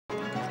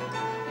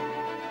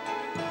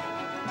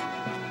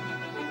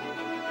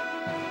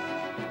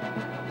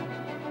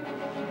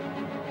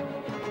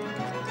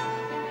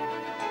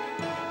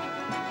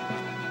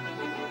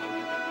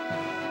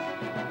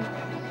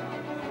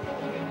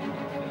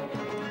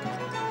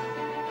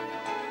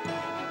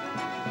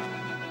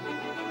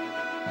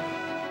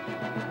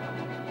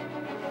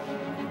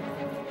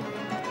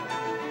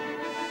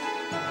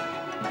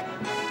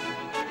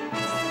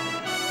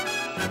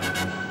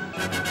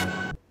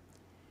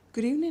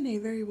Good evening, a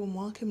very warm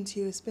welcome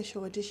to a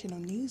special edition of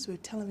News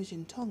with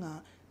Television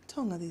Tonga.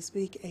 Tonga this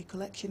week, a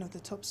collection of the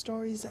top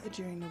stories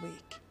during the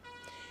week.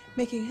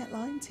 Making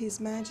headlines,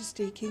 His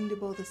Majesty King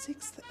Debo VI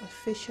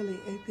officially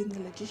opened the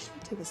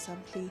Legislative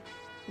Assembly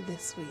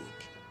this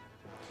week.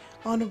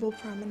 Honourable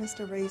Prime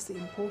Minister raised the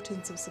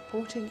importance of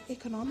supporting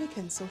economic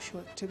and social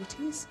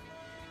activities.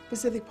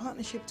 Pacific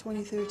Partnership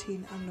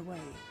 2013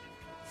 underway.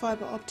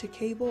 Fibre optic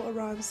cable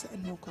arrives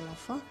at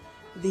Nuku'alofa.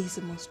 These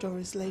and more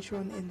stories later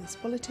on in this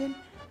bulletin.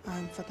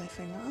 I'm Fatai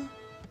Whenga'a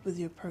with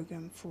your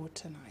program for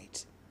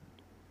tonight.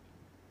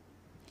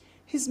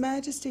 His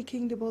Majesty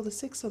King Debo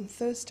VI on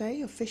Thursday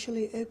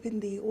officially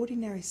opened the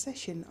ordinary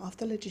session of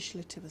the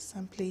Legislative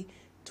Assembly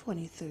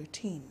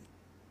 2013.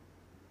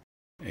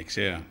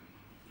 Exea.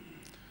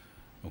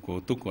 O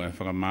ko tuko e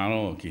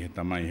whakamaro ki he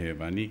tamai he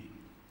wani,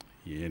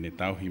 i e ne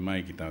tauhi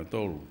mai ki tau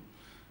tolu,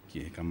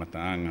 ki he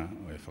kamataanga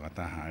o e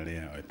whakataha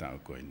area o e tau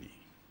koe ni.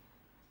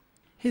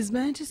 His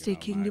Majesty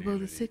King Debo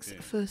VI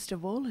first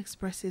of all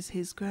expresses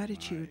his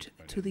gratitude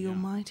to the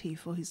Almighty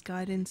for his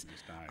guidance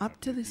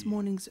up to this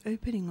morning's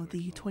opening of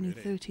the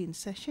 2013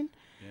 session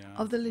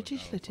of the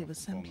Legislative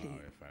Assembly.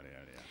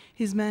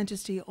 His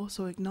Majesty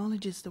also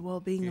acknowledges the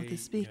well-being of the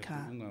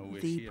Speaker,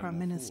 the Prime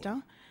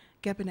Minister,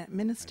 Cabinet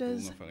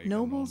Ministers,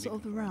 nobles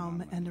of the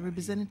realm and the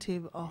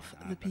representative of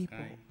the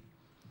people.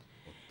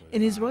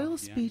 In his royal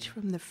speech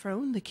from the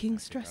throne, the King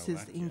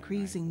stresses the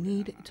increasing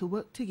need to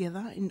work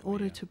together in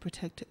order to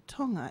protect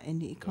Tonga and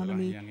the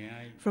economy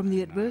from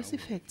the adverse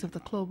effects of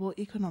the global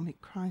economic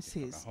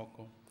crisis.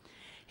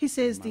 He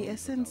says the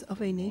essence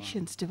of a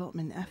nation's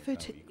development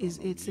effort is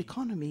its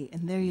economy,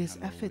 and various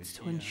efforts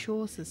to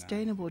ensure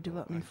sustainable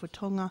development for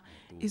Tonga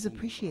is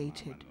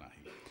appreciated.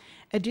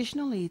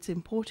 Additionally, it's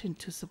important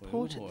to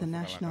support the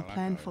National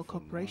Plan for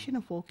Cooperation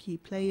of all key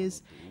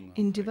players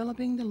in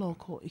developing the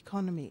local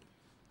economy.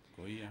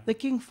 The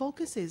King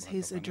focuses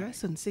his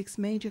address on 6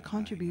 major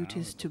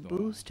contributors to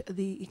boost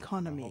the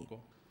economy.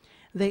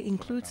 They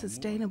include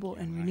sustainable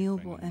and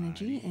renewable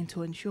energy and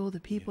to ensure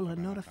the people are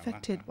not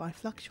affected by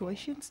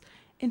fluctuations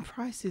in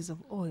prices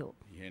of oil.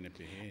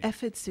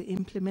 Efforts to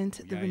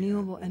implement the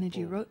renewable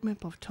energy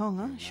roadmap of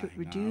Tonga should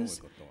reduce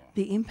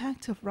the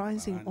impact of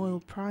rising oil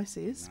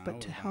prices,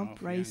 but to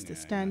help raise the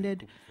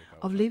standard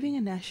of living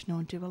and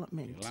national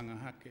development.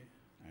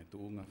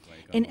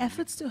 In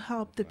efforts to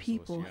help the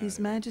people, His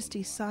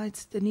Majesty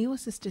cites the new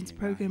assistance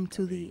program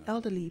to the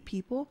elderly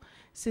people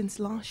since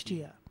last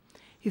year.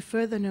 He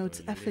further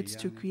notes efforts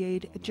to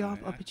create job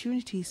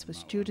opportunities for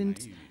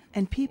students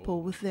and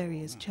people with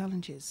various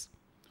challenges.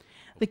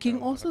 The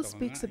King also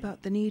speaks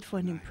about the need for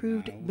an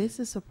improved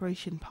business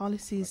operation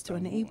policies to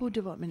enable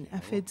development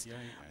efforts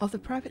of the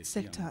private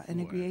sector and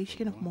the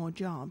creation of more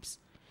jobs.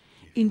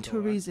 In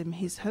tourism,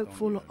 he is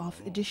hopeful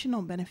of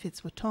additional benefits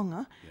for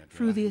Tonga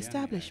through the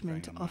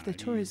establishment of the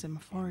Tourism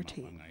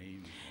Authority.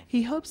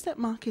 He hopes that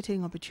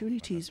marketing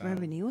opportunities,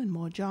 revenue and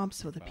more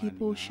jobs for the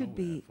people should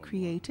be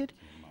created,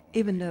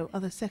 even though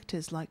other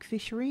sectors like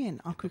fishery and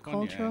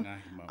agriculture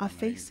are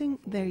facing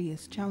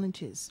various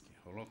challenges.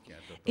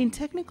 In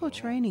technical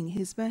training,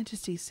 His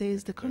Majesty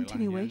says the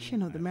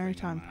continuation of the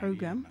maritime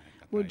program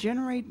will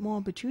generate more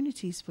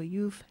opportunities for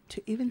youth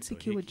to even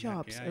secure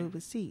jobs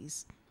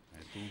overseas.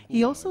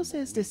 He also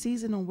says the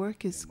seasonal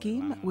workers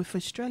scheme with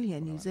Australia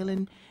and New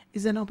Zealand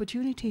is an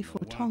opportunity for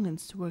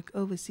Tongans to work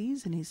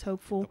overseas, and is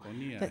hopeful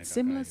that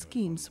similar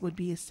schemes would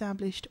be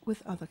established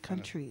with other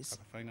countries.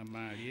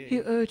 He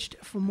urged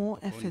for more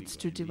efforts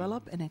to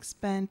develop and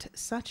expand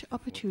such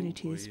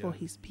opportunities for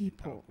his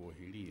people.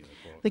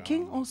 The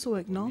King also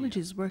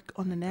acknowledges work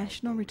on the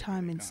National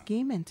Retirement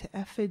Scheme and to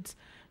efforts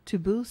to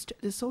boost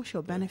the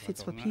social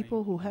benefits for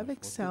people who have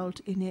excelled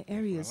in their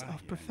areas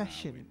of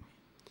profession.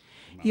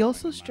 He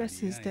also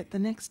stresses that the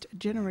next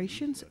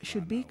generations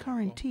should be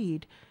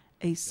guaranteed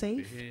a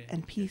safe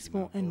and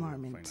peaceful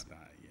environment.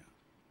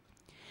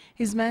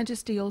 His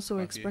Majesty also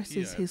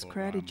expresses his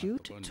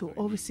gratitude to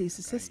overseas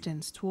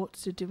assistance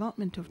towards the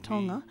development of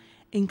Tonga,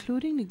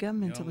 including the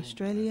Government of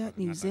Australia,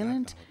 New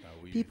Zealand,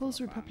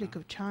 People's Republic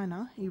of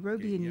China,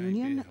 European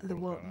Union, the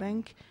World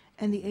Bank,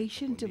 and the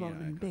Asian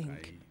Development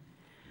Bank.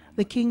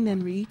 The King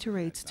then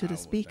reiterates to the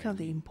Speaker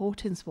the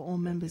importance for all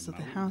members of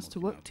the House to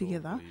work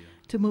together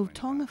to move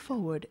Tonga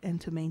forward and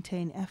to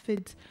maintain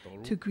efforts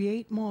to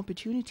create more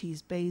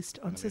opportunities based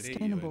on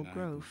sustainable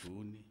growth.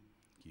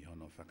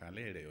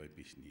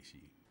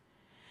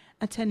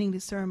 Attending the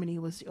ceremony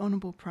was the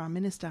Honourable Prime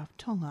Minister of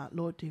Tonga,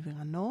 Lord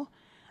Tivingano,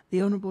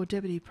 the Honourable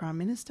Deputy Prime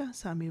Minister,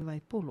 Sami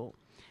Vaipolo,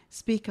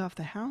 Speaker of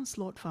the House,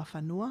 Lord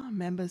Fafanua,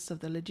 members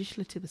of the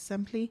Legislative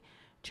Assembly,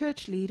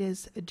 church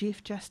leaders,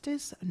 Chief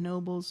Justice,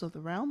 nobles of the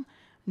realm,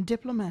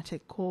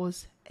 diplomatic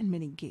corps, and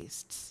many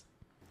guests.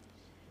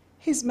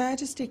 His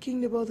Majesty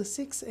King Debo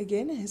VI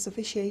again has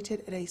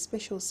officiated at a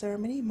special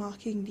ceremony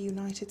marking the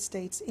United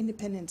States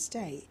Independence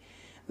Day.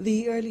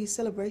 The early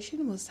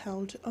celebration was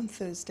held on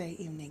Thursday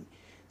evening.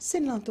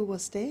 Sinlanto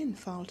was there and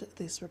filed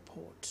this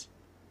report.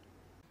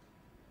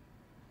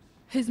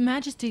 His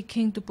Majesty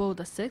King Debo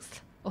VI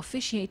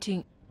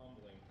officiating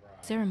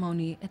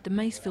ceremony at the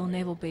Maysville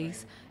Naval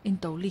Base in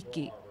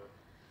Tauliki.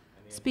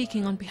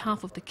 Speaking on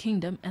behalf of the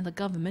Kingdom and the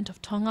Government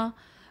of Tonga,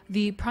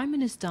 the Prime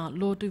Minister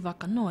Lord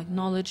Tuivakano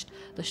acknowledged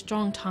the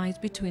strong ties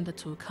between the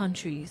two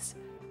countries.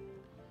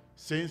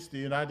 Since the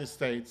United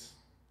States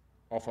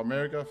of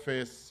America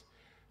first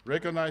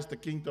recognized the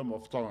Kingdom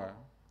of Tonga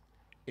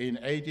in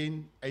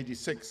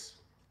 1886,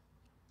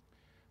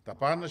 the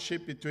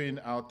partnership between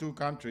our two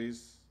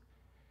countries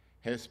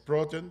has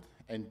broadened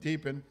and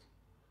deepened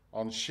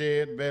on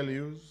shared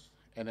values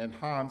and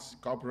enhanced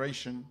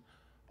cooperation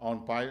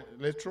on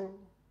bilateral,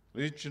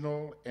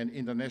 regional, and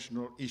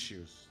international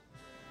issues.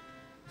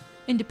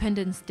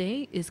 Independence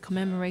Day is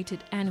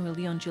commemorated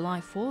annually on July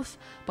 4th,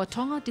 but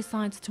Tonga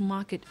decides to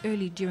mark it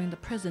early during the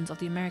presence of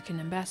the American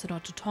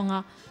ambassador to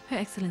Tonga, Her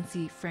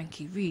Excellency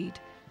Frankie Reid.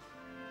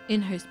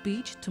 In her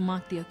speech to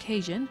mark the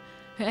occasion,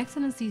 Her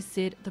Excellency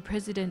said the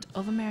President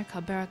of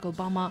America, Barack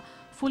Obama,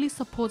 fully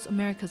supports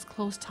America's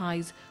close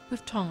ties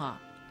with Tonga.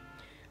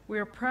 We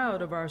are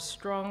proud of our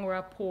strong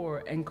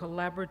rapport and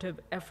collaborative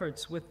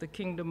efforts with the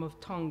Kingdom of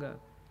Tonga.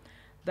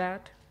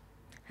 That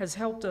has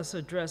helped us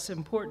address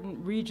important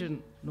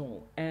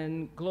regional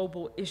and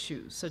global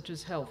issues such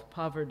as health,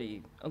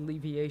 poverty,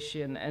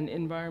 alleviation, and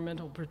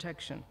environmental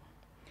protection.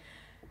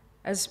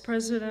 As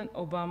President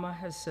Obama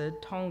has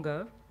said,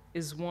 Tonga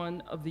is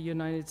one of the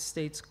United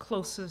States'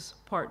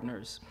 closest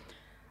partners.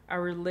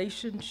 Our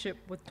relationship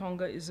with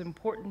Tonga is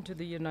important to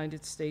the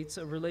United States,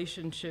 a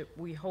relationship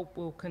we hope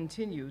will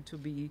continue to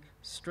be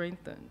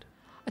strengthened.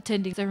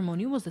 Attending the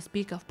ceremony was the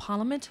Speaker of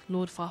Parliament,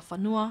 Lord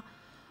Fafanua,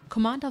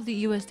 Commander of the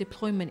U.S.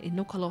 deployment in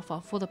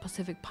Nuku'alofa for the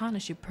Pacific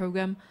Partnership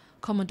Program,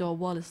 Commodore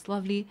Wallace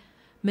Lovely,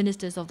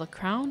 Ministers of the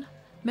Crown,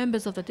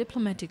 members of the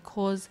Diplomatic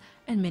Corps,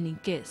 and many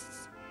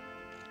guests.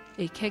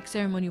 A cake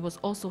ceremony was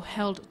also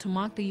held to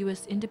mark the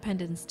U.S.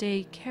 Independence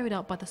Day, carried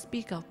out by the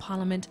Speaker of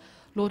Parliament,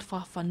 Lord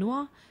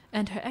Fafanua,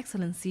 and Her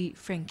Excellency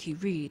Frankie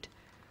Reid.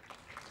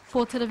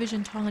 For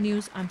Television Tonga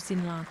News, I'm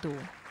Sinlato.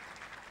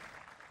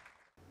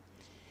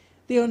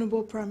 The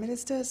Honourable Prime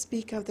Minister,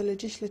 Speaker of the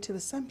Legislative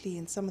Assembly,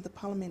 and some of the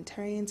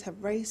parliamentarians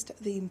have raised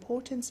the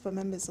importance for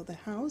members of the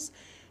House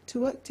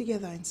to work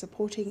together in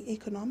supporting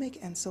economic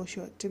and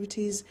social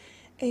activities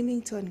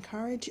aiming to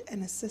encourage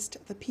and assist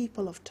the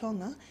people of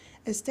Tonga,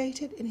 as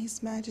stated in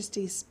His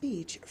Majesty's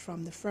speech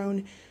from the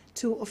throne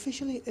to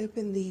officially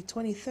open the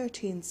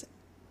 2013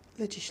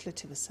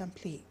 Legislative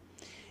Assembly.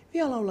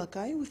 Viala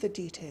Olakai with the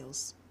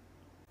details.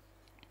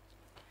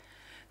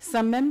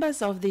 Some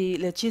members of the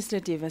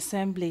Legislative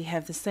Assembly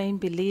have the same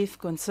belief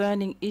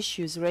concerning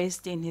issues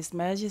raised in His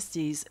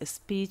Majesty's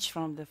speech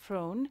from the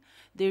throne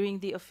during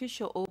the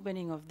official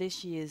opening of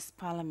this year's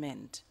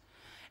Parliament.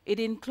 It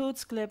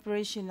includes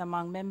collaboration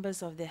among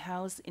members of the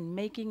House in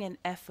making an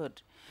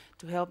effort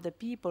to help the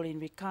people in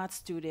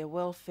regards to their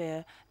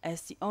welfare,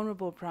 as the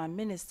Honourable Prime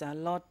Minister,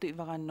 Lord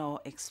Tuivakano,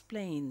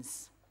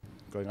 explains.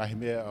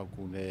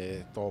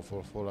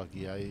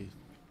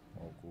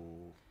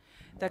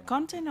 The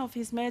content of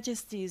His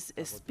Majesty's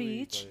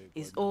speech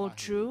is all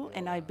true,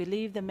 and I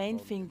believe the main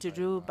thing to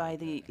do by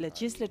the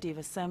Legislative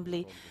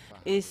Assembly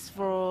is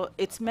for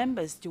its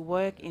members to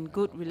work in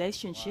good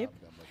relationship,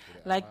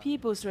 like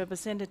people's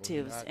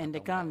representatives and the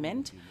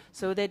government,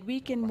 so that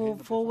we can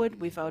move forward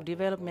with our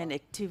development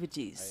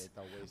activities.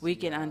 We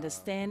can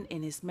understand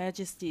in His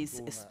Majesty's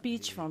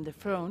speech from the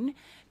throne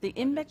the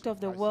impact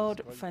of the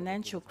world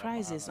financial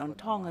crisis on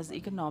Tonga's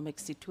economic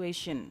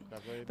situation.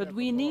 But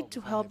we need to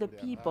help the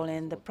people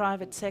and the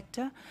private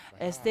sector,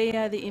 as they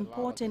are the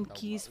important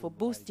keys for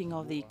boosting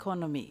of the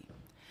economy.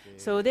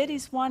 So that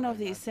is one of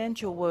the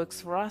essential works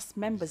for us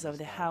members of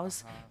the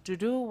House, to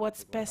do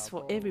what's best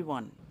for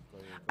everyone.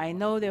 I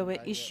know there were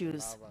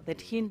issues that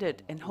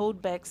hindered and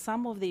held back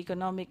some of the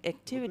economic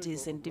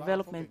activities and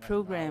development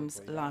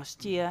programs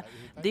last year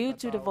due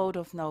to the vote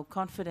of no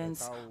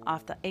confidence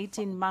after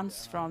 18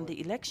 months from the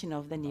election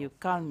of the new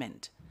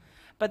government.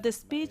 But the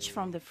speech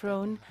from the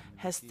throne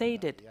has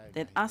stated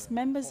that us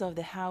members of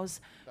the House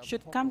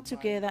should come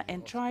together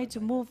and try to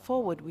move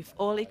forward with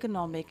all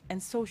economic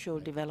and social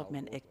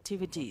development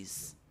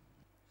activities.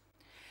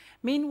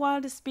 Meanwhile,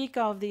 the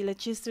Speaker of the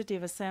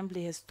Legislative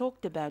Assembly has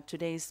talked about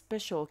today's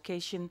special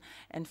occasion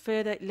and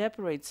further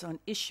elaborates on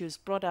issues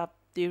brought up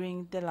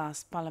during the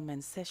last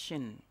Parliament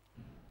session.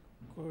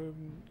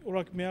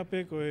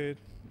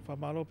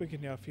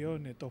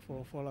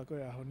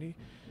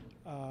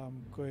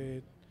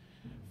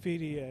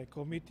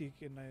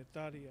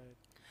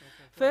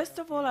 First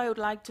of all, I would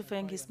like to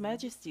thank His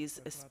Majesty's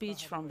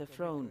speech from the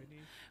throne.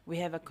 We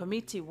have a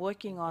committee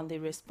working on the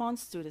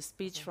response to the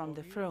speech from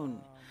the throne.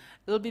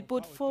 It will be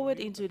put forward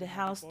into the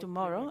House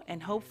tomorrow,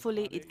 and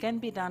hopefully it can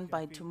be done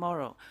by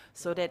tomorrow,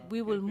 so that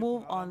we will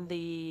move on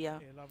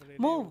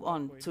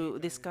to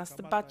discuss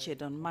the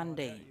budget on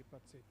Monday.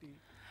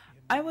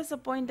 I was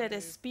appointed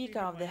as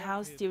Speaker of the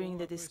House during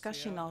the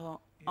discussion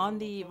on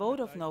the vote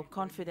of no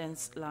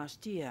confidence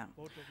last year.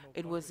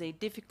 It was a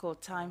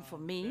difficult time for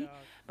me,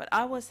 but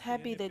I was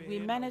happy that we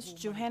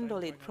managed to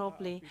handle it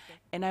properly,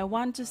 and I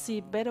want to see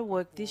better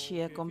work this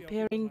year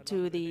comparing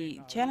to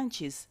the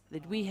challenges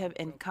that we have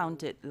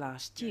encountered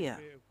last year.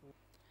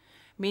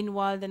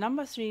 Meanwhile, the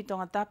number 3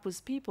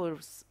 Tongatapu's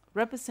People's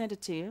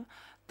Representative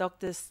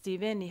Dr.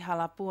 Steveni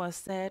Halapua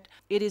said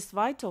it is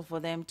vital for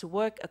them to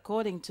work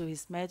according to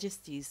His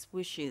Majesty's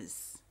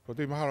wishes.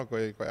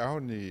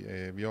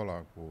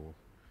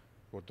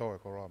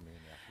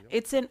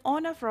 It's an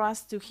honor for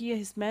us to hear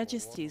His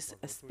Majesty's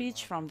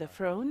speech from the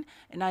throne,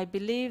 and I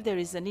believe there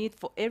is a need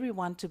for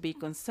everyone to be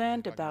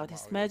concerned about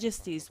His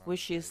Majesty's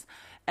wishes,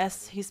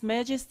 as His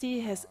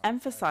Majesty has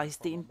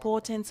emphasized the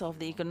importance of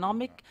the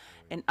economic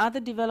and other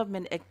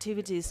development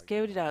activities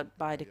carried out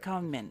by the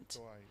government.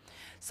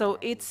 So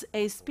it's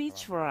a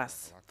speech for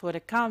us, for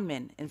the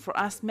government, and for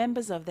us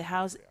members of the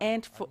House,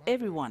 and for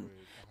everyone,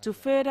 to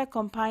further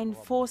combine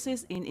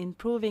forces in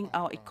improving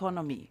our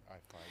economy.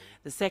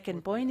 The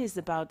second point is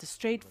about the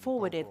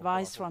straightforward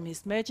advice from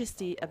His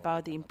Majesty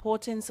about the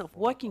importance of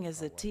working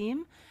as a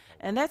team,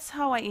 and that's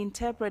how I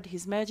interpret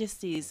His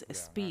Majesty's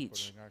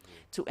speech,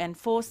 to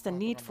enforce the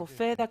need for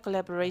further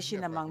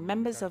collaboration among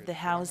members of the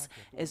House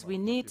as we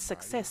need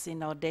success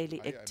in our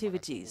daily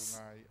activities.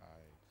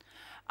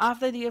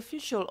 After the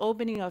official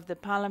opening of the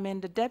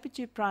Parliament, the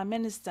Deputy Prime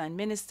Minister and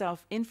Minister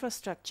of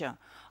Infrastructure,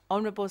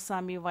 Honorable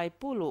Sami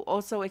Waipulu,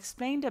 also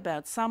explained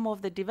about some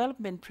of the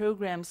development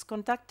programs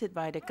conducted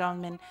by the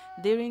government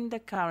during the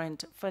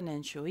current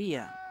financial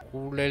year.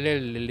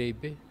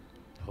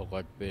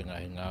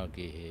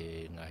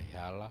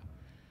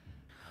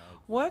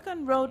 Work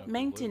on road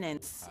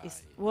maintenance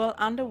is well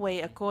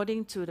underway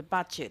according to the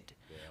budget.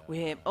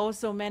 We have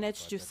also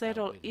managed to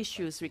settle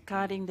issues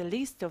regarding the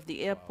list of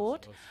the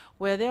airport,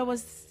 where there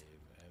was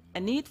a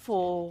need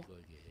for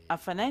a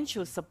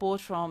financial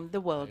support from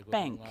the World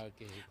Bank.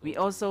 We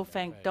also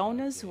thank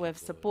donors who have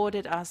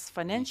supported us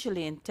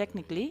financially and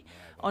technically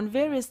on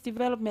various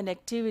development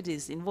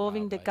activities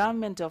involving the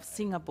government of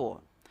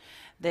Singapore.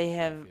 They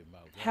have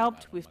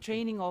helped with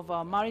training of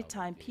our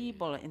maritime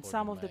people in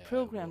some of the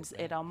programs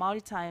at our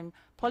Maritime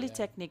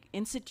Polytechnic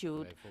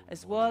Institute,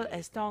 as well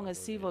as Tonga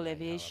civil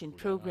aviation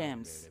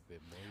programs.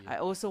 I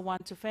also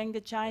want to thank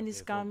the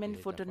Chinese government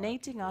for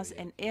donating us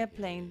an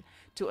airplane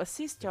to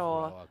assist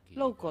our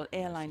local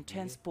airline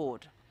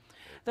transport.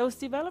 Those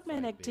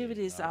development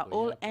activities are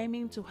all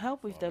aiming to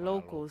help with the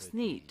locals'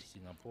 need.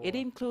 It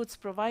includes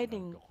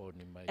providing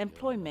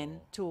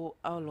employment to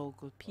our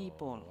local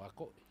people.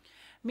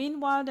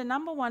 Meanwhile, the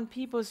 #1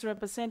 People's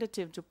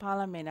Representative to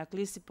Parliament,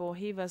 Aglisi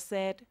Pohiva,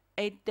 said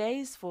 8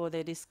 days for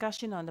the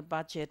discussion on the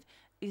budget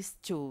is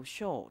too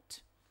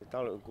short.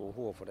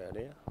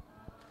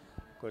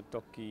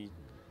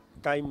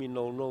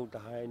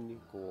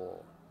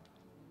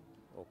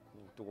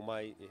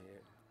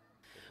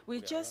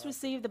 We just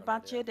received the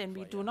budget and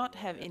we do not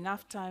have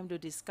enough time to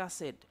discuss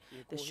it.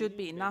 There should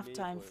be enough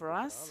time for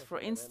us.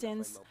 For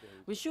instance,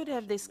 we should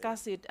have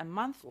discussed it a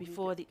month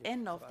before the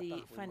end of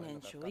the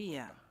financial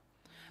year.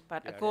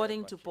 But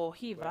according to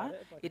Pohiva,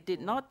 it did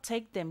not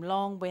take them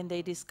long when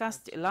they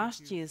discussed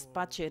last year's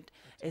budget,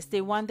 as they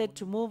wanted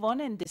to move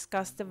on and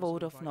discuss the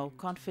vote of no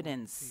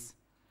confidence.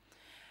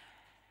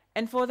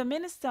 And for the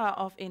Minister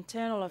of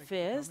Internal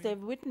Affairs,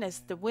 they've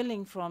witnessed the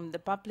willing from the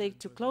public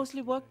to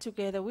closely work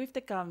together with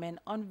the government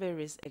on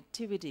various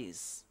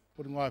activities.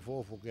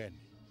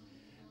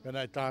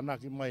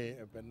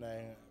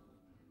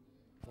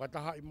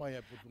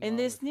 In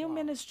this new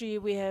ministry,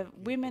 we have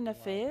Women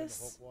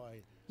Affairs,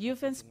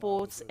 Youth and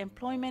Sports,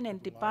 Employment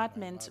and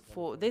Departments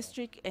for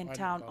district and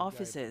town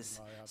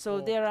offices.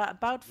 So there are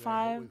about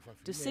 5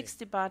 to 6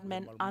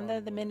 departments under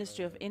the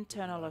Ministry of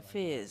Internal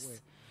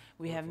Affairs.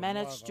 We have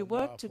managed to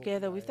work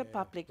together with the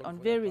public on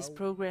various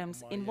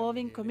programs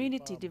involving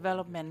community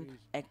development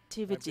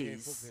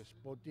activities.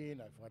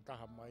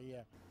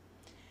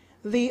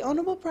 The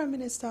Honourable Prime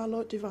Minister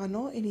Lord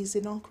Divano, in his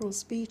inaugural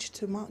speech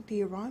to mark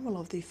the arrival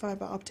of the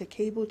fibre optic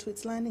cable to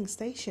its landing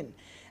station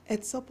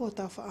at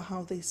Sopota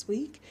Fa'ahau this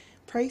week,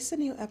 praised the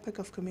new epoch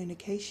of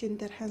communication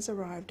that has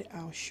arrived at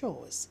our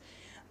shores.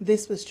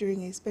 This was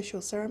during a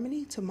special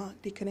ceremony to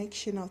mark the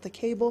connection of the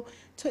cable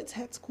to its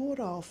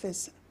headquarter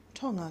office,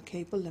 Tonga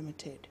Cable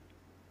Limited.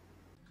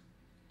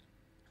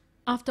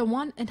 After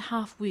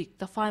 1.5 weeks,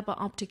 the fibre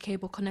optic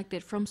cable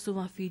connected from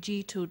Suva,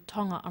 Fiji to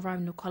Tonga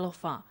arrived in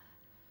Nuku'alofa.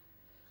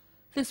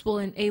 This will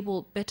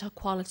enable better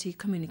quality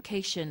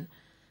communication.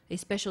 A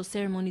special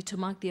ceremony to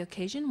mark the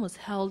occasion was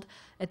held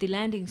at the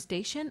landing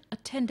station,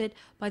 attended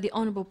by the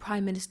Honourable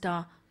Prime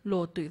Minister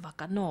Lord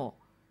Tuivakano.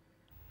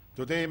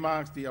 Today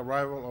marks the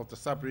arrival of the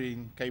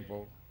submarine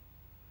cable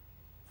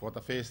for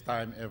the first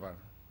time ever.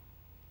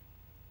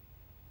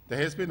 There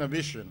has been a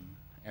vision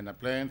and a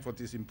plan for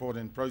this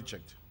important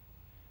project,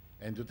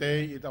 and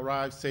today it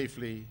arrives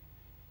safely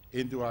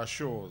into our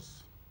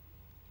shores.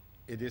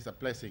 It is a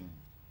blessing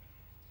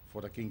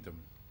for the kingdom.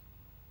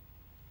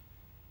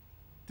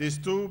 This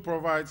too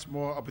provides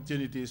more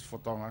opportunities for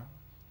Tonga,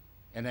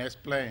 and as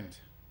planned,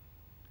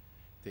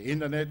 the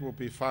internet will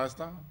be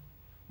faster,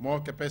 more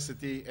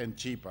capacity and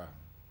cheaper.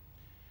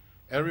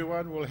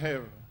 Everyone will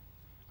have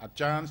a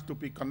chance to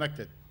be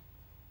connected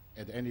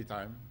at any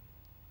time,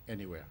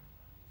 anywhere.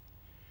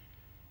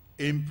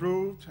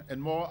 Improved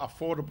and more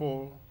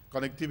affordable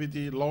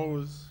connectivity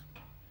lowers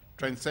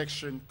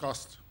transaction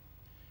costs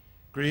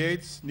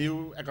creates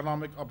new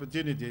economic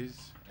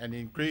opportunities and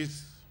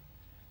increased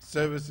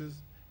services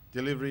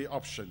delivery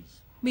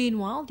options.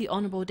 Meanwhile, the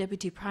Honourable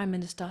Deputy Prime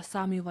Minister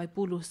Sami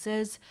Waipulu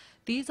says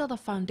these are the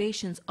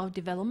foundations of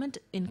development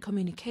in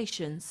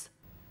communications.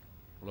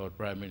 Lord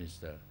Prime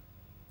Minister,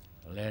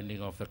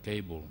 landing of the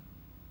cable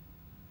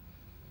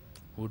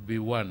would be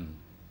one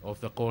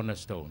of the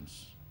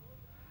cornerstones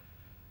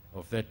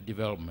of that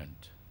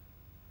development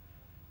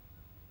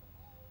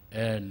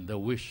and the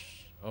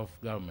wish of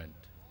government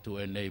to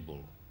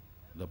enable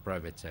the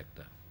private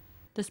sector.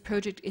 This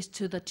project is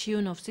to the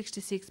tune of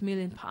 66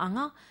 million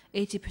pa'anga.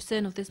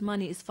 80% of this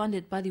money is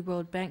funded by the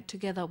World Bank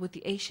together with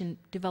the Asian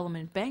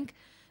Development Bank,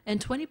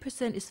 and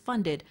 20% is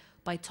funded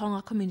by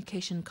Tonga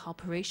Communication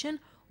Corporation,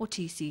 or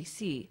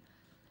TCC.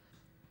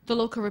 The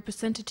local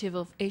representative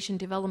of Asian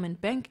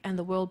Development Bank and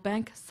the World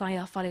Bank,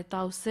 Saya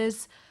Faretau,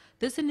 says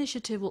this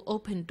initiative will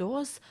open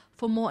doors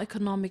for more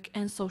economic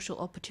and social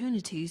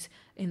opportunities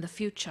in the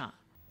future.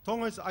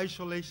 Tonga's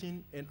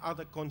isolation and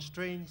other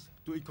constraints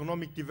to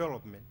economic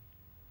development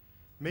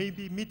may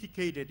be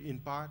mitigated in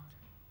part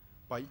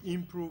by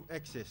improved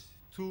access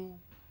to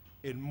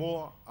and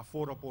more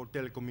affordable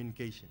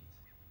telecommunications,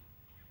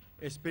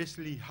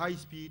 especially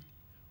high-speed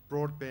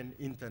broadband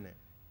internet,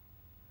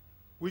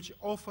 which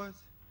offers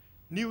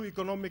new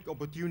economic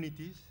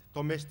opportunities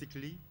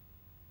domestically,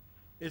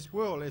 as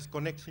well as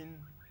connection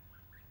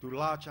to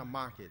larger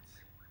markets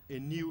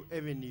and new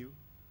avenue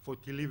for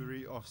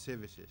delivery of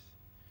services,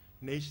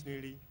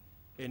 nationally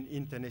and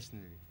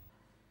internationally.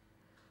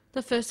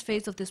 The first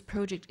phase of this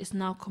project is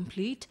now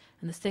complete,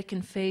 and the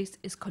second phase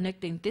is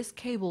connecting this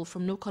cable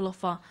from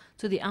Nuku'alofa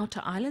to the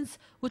outer islands,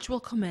 which will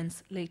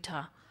commence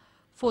later.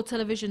 For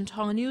Television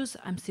Tonga News,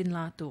 I'm Sin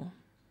Latu.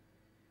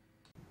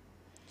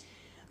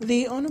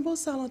 The Honourable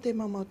Salote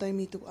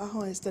Mamautaimitu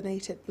Aho has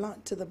donated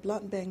blood to the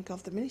blood bank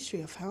of the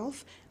Ministry of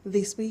Health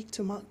this week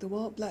to mark the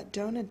World Blood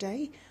Donor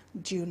Day,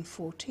 June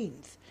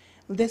 14th.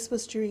 This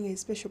was during a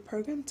special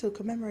program to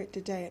commemorate the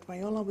day at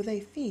Waiola with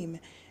a theme,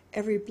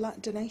 Every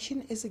Blood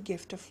Donation is a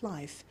Gift of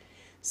Life.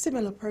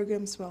 Similar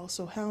programs were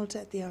also held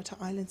at the outer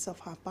islands of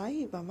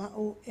Hapai,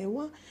 Vava'o,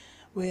 Ewa,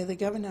 where the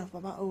Governor of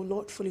Vava'o,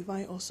 Lord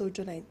Fulivai, also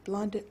donated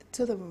blood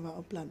to the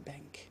Vava'o Blood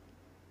Bank.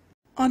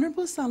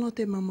 Honourable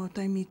Salote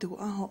Mamautaimitu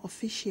Aho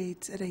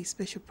officiates at a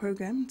special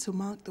program to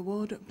mark the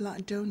World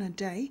Blood Donor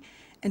Day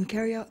and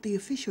carry out the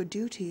official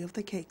duty of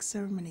the cake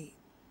ceremony.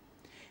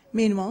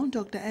 Meanwhile,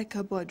 Dr.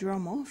 Eka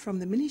Boadramo from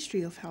the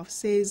Ministry of Health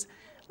says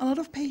a lot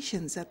of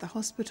patients at the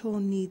hospital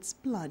needs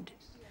blood.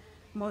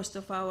 Most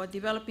of our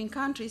developing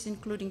countries,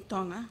 including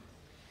Tonga,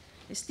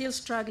 are still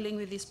struggling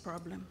with this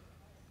problem.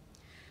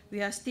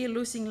 We are still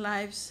losing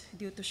lives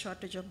due to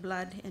shortage of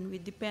blood, and we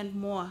depend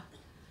more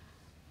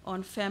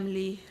on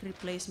family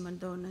replacement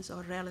donors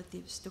or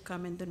relatives to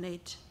come and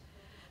donate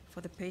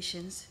for the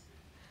patients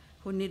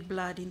who need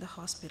blood in the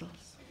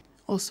hospitals.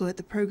 Also at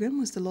the program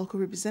was the local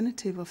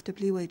representative of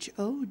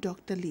WHO,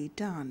 Dr. Lee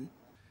Dan.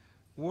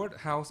 World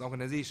Health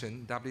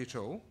Organization,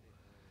 WHO,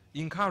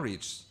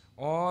 encouraged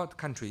all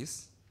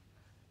countries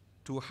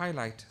to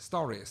highlight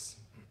stories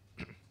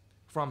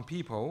from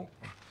people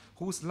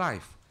whose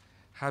life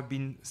have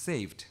been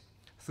saved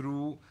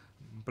through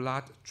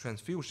blood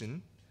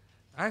transfusion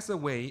as a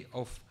way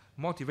of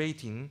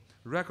motivating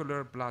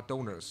regular blood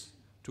donors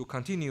to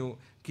continue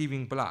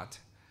giving blood,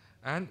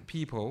 and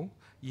people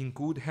in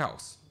good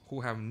health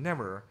who have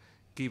never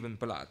given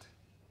blood,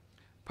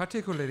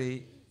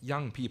 particularly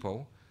young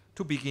people,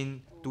 to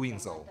begin doing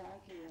so.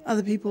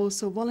 Other people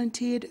also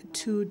volunteered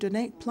to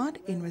donate blood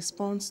in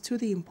response to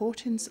the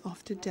importance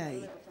of the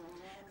day.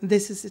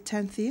 This is the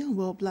 10th year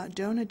World Blood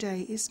Donor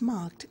Day is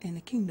marked in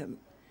the Kingdom.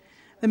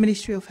 The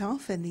Ministry of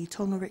Health and the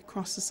Tonga Red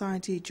Cross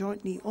Society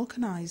jointly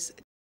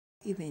organised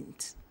the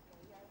event.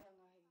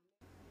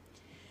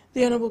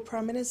 The Honourable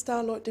Prime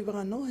Minister Lord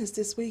Divarano has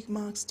this week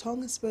marked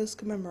Tonga's first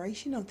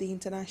commemoration of the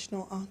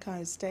International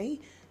Archives Day,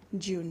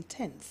 June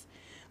 10th.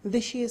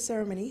 This year's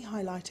ceremony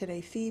highlighted a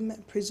theme,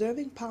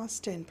 preserving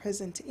past and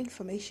present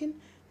information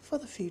for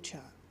the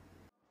future.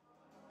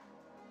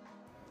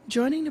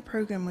 Joining the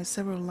program were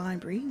several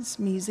libraries,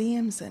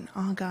 museums and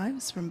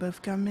archives from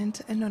both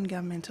government and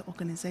non-government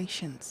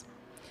organisations.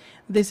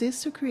 This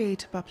is to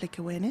create public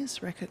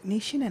awareness,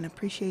 recognition and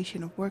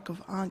appreciation of work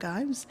of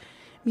archives,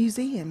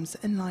 museums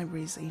and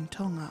libraries in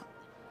Tonga.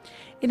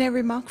 In a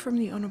remark from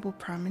the Honourable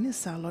Prime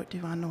Minister Lord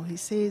Divarano, he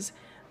says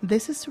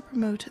this is to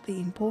promote the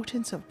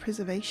importance of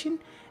preservation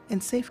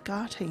and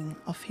safeguarding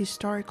of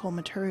historical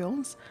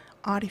materials,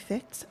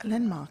 artifacts,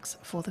 landmarks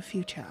for the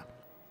future.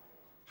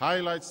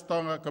 Highlights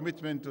Tonga's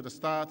commitment to the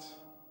start,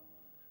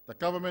 the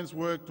government's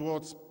work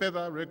towards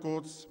better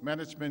records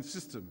management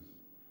systems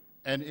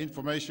and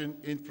information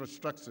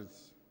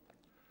infrastructures.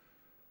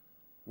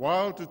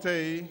 While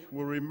today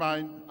will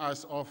remind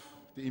us of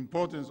the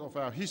importance of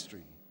our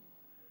history,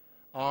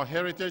 our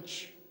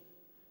heritage,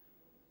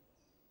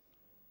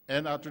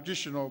 and our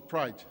traditional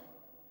pride,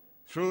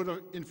 through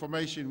the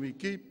information we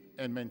keep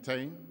and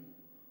maintain,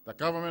 the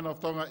Government of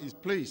Tonga is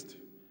pleased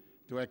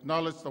to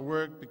acknowledge the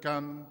work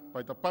begun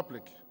by the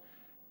public,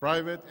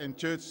 private and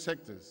church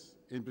sectors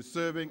in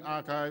preserving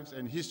archives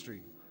and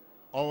history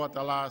over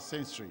the last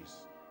centuries.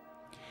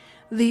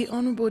 The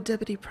Honourable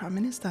Deputy Prime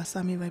Minister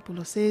Sami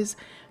Waipulo says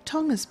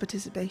Tonga's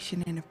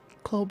participation in a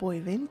global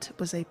event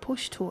was a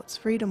push towards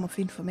freedom of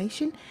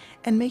information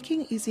and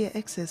making easier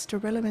access to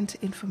relevant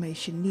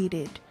information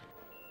needed.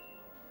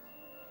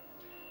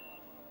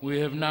 We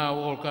have now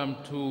all come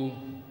to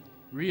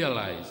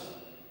realize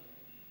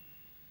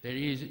that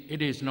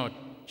it is not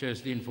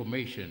just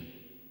information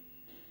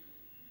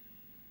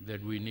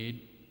that we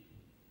need,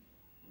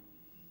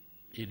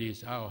 it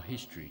is our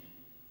history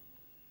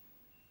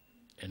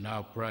and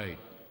our pride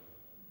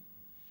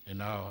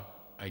and our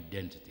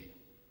identity.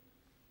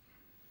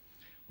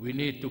 We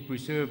need to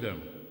preserve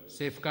them,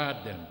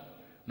 safeguard them,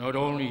 not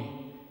only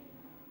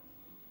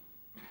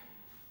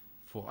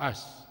for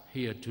us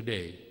here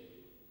today,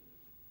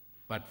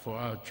 but for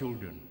our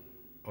children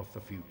of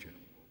the future.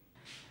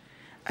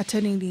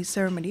 Attending the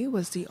ceremony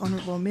was the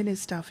Honourable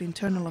Minister of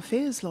Internal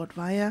Affairs, Lord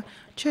Vaya,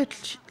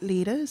 church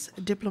leaders,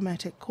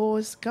 diplomatic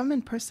corps,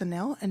 government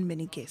personnel and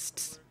many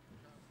guests.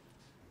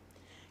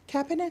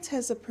 Cabinet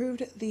has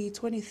approved the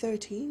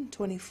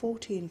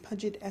 2013-2014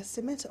 budget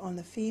estimate on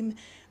the theme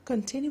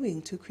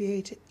Continuing to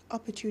Create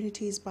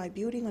Opportunities by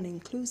Building on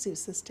Inclusive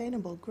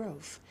Sustainable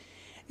Growth.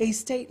 A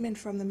statement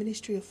from the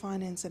Ministry of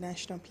Finance and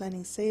National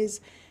Planning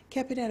says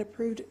Cabinet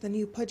approved the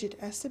new budget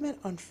estimate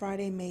on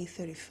Friday, May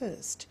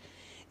 31st.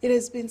 It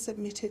has been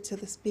submitted to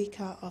the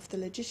Speaker of the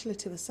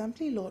Legislative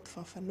Assembly, Lord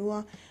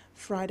Fafanua,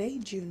 Friday,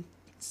 June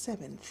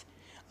 7th.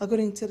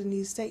 According to the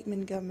new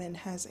statement, government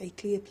has a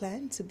clear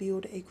plan to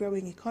build a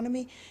growing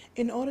economy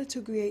in order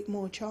to create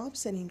more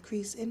jobs and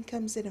increase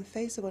incomes in the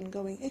face of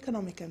ongoing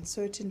economic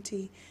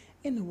uncertainty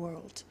in the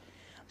world.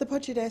 The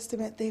budget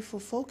estimate therefore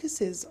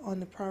focuses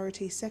on the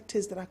priority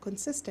sectors that are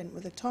consistent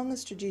with the Tonga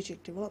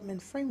Strategic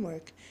Development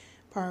Framework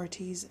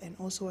priorities and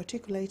also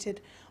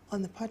articulated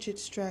on the budget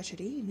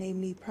strategy,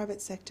 namely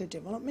private sector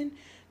development,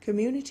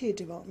 community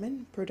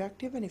development,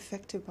 productive and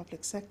effective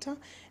public sector,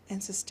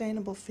 and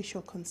sustainable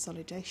fiscal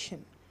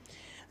consolidation.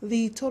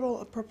 The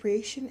total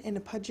appropriation in the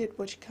budget,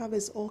 which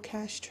covers all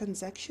cash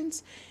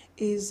transactions,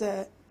 is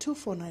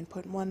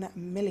 249.1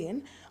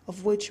 million,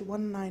 of which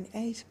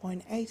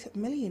 198.8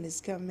 million is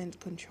government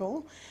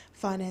control,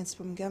 finance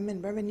from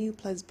government revenue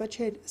plus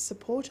budget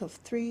support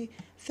of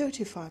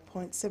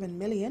 335.7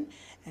 million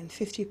and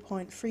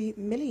 50.3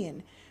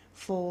 million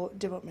for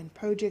development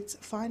projects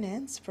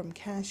financed from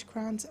cash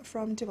grants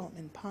from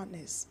development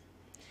partners.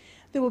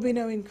 There will be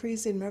no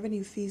increase in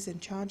revenue fees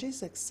and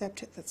charges,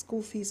 except that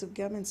school fees of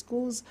government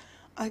schools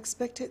are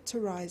expected to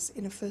rise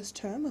in the first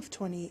term of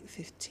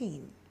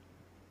 2015.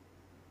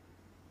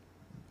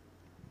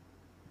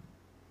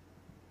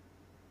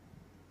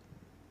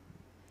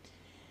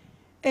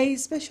 A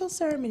special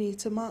ceremony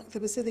to mark the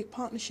Pacific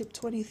Partnership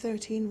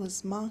 2013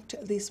 was marked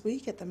this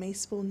week at the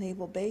Maysville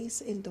Naval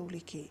Base in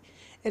Doliki.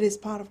 It is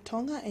part of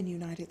Tonga and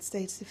United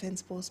States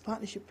Defense Force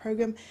Partnership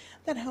Program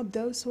that help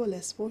those who are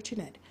less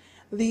fortunate.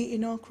 The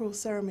inaugural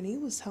ceremony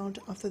was held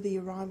after the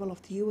arrival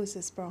of the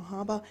USS Pearl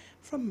Harbor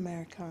from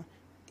America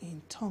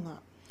in Tonga.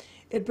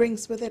 It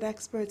brings with it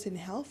experts in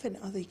health and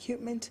other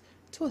equipment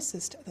to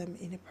assist them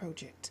in the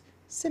project.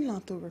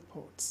 Sinlato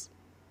reports.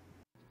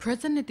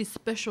 Present at this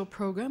special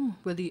program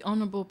were the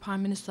Honourable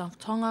Prime Minister of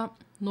Tonga,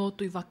 Lord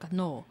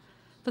Tuivaka-No,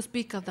 the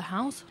Speaker of the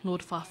House,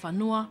 Lord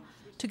Fafanua,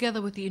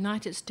 together with the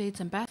United States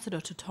Ambassador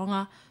to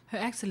Tonga, Her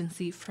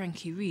Excellency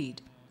Frankie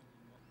Reid.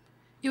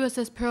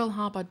 USS Pearl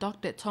Harbor,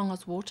 docked at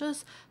Tonga's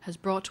waters, has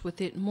brought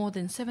with it more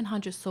than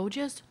 700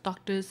 soldiers,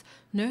 doctors,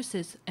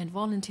 nurses and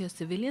volunteer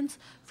civilians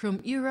from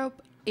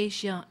Europe,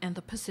 Asia and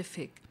the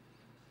Pacific.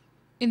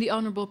 In the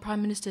Honourable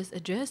Prime Minister's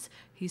address,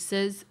 he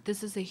says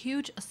this is a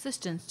huge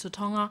assistance to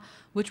Tonga,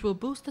 which will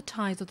boost the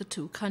ties of the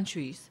two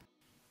countries.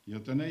 Your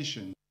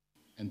donation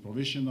and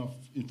provision of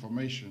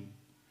information,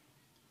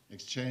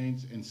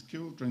 exchange and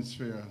skill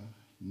transfer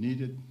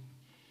needed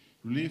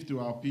relief to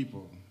our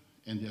people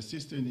and the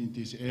assistance in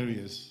these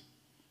areas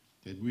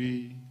that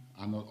we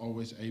are not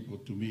always able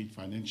to meet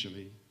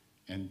financially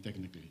and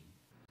technically.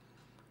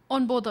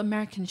 On board the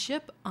American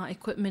ship are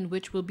equipment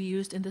which will be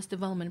used in this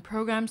development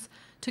programs,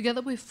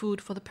 together with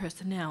food for the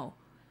personnel.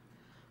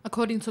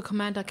 According to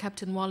Commander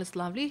Captain Wallace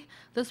Lovely,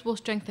 this will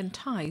strengthen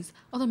ties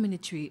of the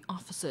military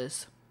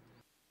officers.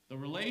 The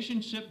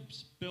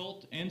relationships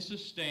built and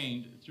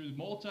sustained through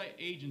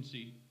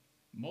multi-agency,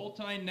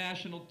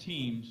 multinational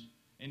teams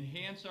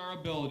enhance our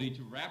ability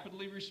to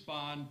rapidly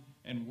respond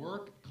and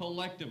work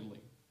collectively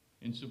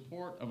in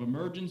support of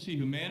emergency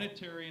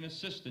humanitarian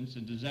assistance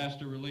and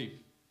disaster relief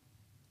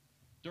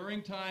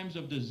during times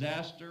of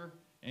disaster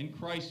and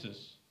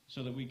crisis,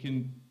 so that we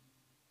can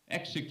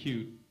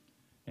execute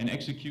and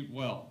execute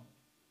well.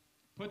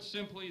 Put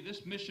simply,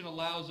 this mission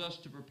allows us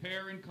to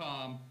prepare in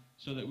calm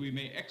so that we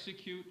may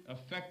execute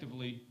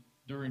effectively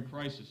during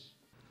crisis.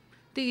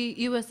 The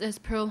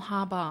USS Pearl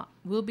Harbor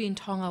will be in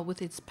Tonga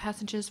with its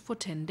passengers for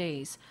 10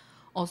 days.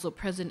 Also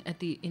present at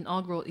the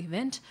inaugural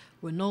event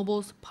were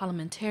nobles,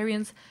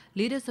 parliamentarians,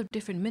 leaders of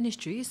different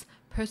ministries,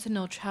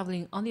 personnel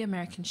traveling on the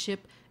American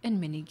ship,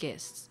 and many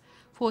guests.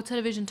 For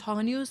Television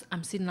Tonga News,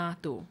 I'm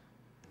Sinlato.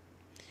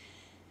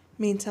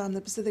 Meantime, the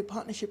Pacific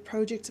Partnership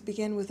project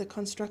began with the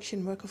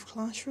construction work of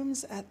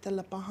classrooms at the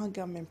Lapaha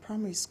government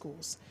primary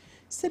schools.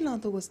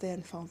 Sidlantha was there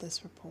and filed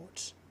this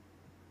report.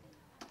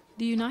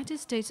 The United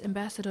States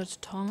Ambassador to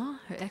Tonga,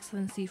 Her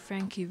Excellency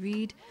Frankie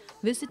Reid,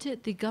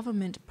 visited the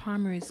government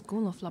primary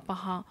school of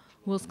Lapaha,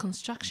 whilst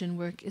construction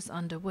work is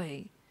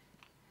underway.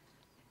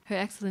 Her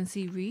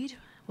Excellency Reid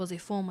was a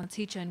former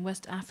teacher in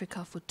West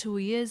Africa for 2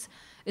 years,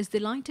 is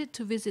delighted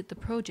to visit the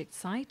project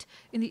site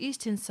in the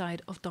eastern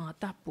side of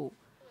Tongatapu.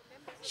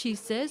 She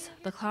says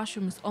the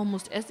classroom is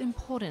almost as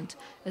important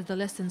as the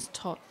lessons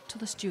taught to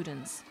the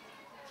students.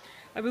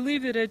 I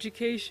believe that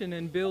education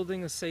and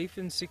building a safe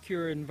and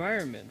secure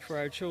environment for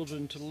our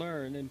children to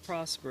learn and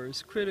prosper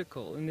is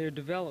critical in their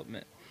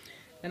development.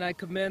 And I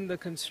commend the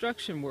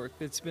construction work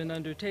that's been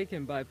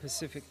undertaken by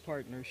Pacific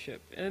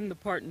Partnership and the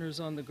partners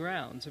on the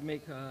ground to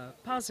make a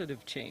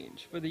positive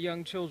change for the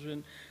young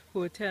children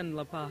who attend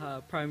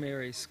Lapaha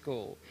Primary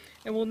School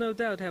and will no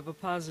doubt have a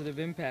positive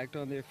impact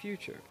on their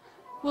future.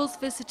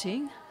 Whilst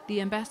visiting, the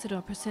ambassador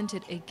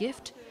presented a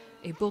gift,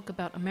 a book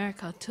about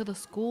America, to the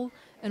school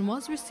and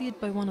was received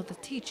by one of the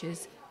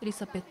teachers,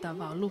 Elisabetta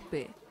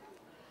Vaulupe.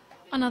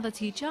 Another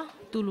teacher,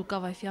 Tulu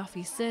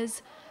Kawaifiafi,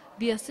 says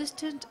the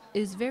assistant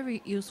is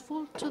very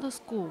useful to the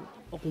school.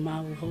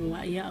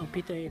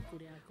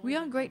 We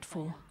are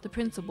grateful, the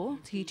principal,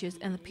 teachers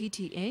and the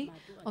PTA,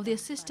 of the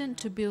assistant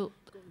to build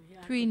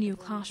 3 new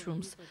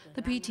classrooms.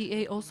 The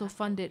PTA also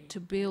funded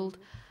to build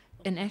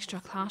an extra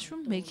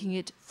classroom, making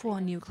it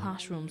 4 new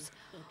classrooms.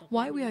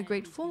 Why we are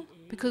grateful?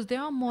 Because there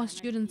are more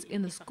students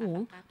in the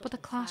school, but the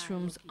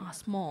classrooms are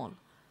small.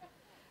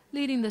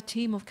 Leading the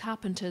team of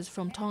carpenters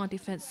from Tonga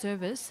Defence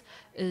Service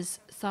is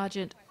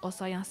Sergeant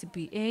Osayasi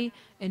B.A.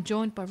 and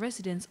joined by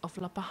residents of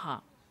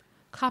Lapaha.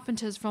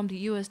 Carpenters from the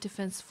U.S.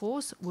 Defence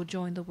Force will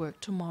join the work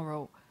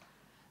tomorrow.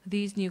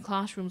 These new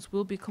classrooms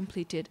will be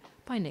completed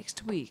by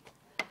next week.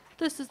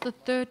 This is the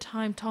 3rd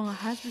time Tonga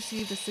has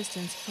received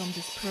assistance from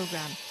this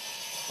program.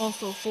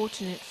 Also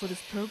fortunate for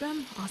this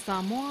program are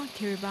Samoa,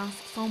 Kiribati,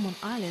 Solomon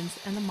Islands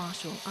and the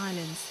Marshall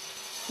Islands.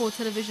 For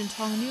Television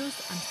Tonga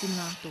News, I'm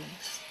Simlato.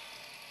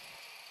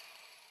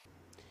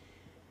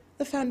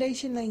 The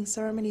foundation-laying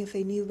ceremony of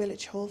a new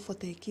village hall for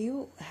Te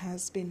Kiu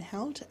has been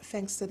held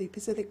thanks to the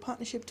Pacific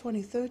Partnership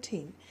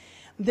 2013.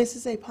 This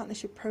is a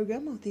partnership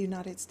program of the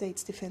United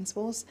States Defence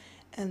Force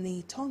and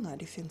the Tonga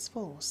Defence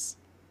Force.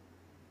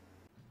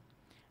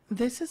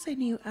 This is a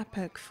new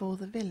epoch for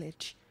the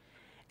village.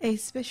 A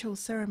special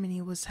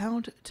ceremony was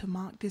held to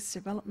mark this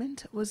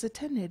development, was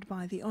attended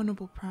by the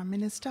Honourable Prime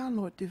Minister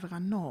Lord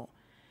Duverano,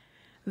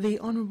 the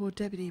Honourable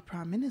Deputy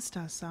Prime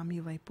Minister Sami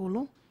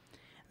Waipolo,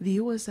 the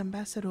U.S.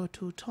 Ambassador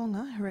to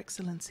Tonga, Her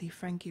Excellency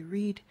Frankie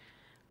Reid,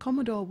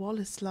 Commodore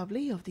Wallace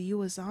Lovely of the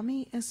U.S.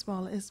 Army, as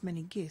well as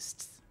many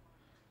guests.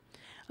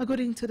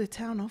 According to the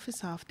town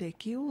officer of Te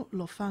Kiu,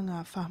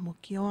 Lofanga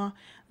Fahmukioa,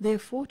 they are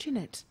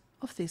fortunate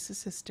of this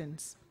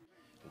assistance.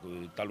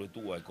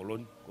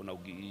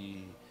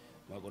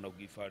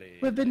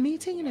 We've been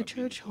meeting in a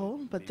church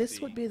hall, but this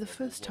would be the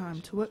first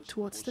time to work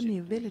towards the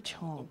new village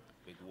hall.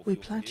 We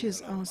pledge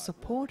our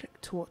support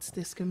towards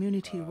this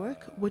community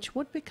work, which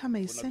would become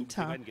a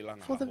centre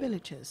for the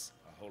villagers.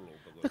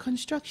 The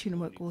construction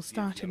work will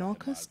start in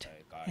August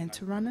and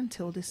to run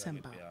until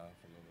December.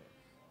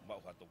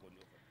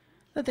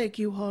 The Te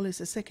Kiu Hall is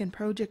the second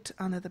project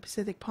under the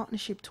Pacific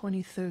Partnership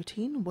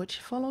 2013, which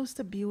follows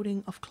the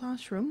building of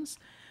classrooms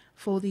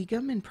for the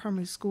Government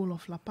Primary School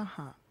of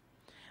Lapaha.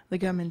 The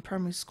Government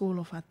Primary School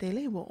of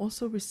Atele will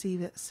also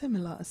receive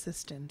similar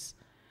assistance.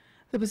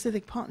 The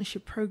Pacific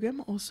Partnership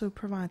Program also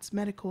provides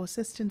medical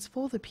assistance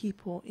for the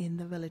people in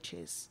the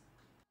villages.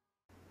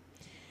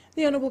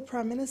 The Honourable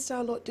Prime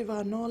Minister Lord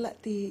Duverano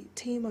led the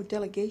team of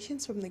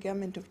delegations from the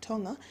Government of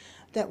Tonga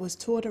that was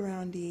toured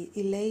around the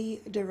Ile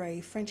de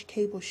Ré French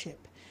cable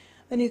ship.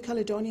 The New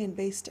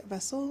Caledonian-based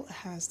vessel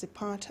has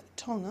departed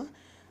Tonga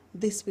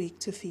this week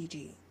to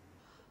Fiji.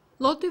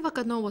 Lord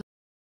Duverano was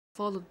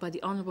followed by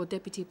the Honourable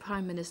Deputy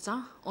Prime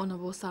Minister,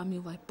 Honourable Sami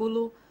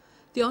Waipolo,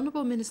 the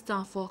Honourable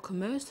Minister for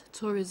Commerce,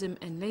 Tourism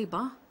and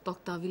Labour,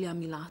 Dr.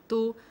 William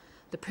Milatu,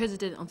 the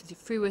President of the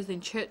Free Wesleyan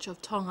Church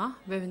of Tonga,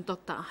 Reverend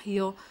Dr.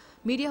 Ahio,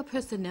 media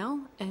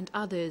personnel and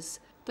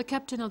others. The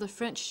captain of the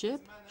French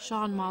ship,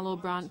 Jean-Malo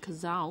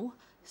Brand-Kazao,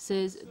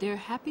 says they're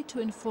happy to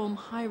inform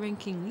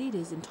high-ranking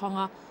leaders in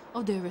Tonga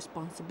of their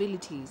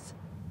responsibilities.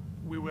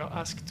 We were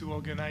asked to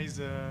organize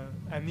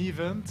an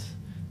event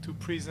to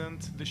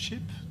present the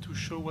ship, to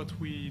show what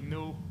we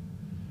know,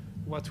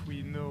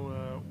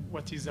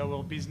 what is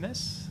our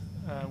business,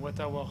 what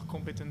are our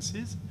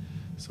competencies.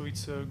 So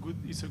it's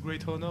a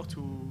great honor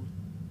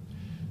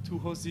to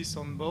host this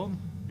on board,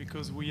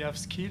 because we have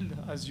skilled,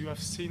 as you have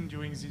seen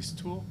during this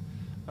tour,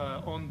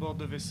 on board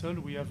the vessel.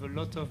 We have a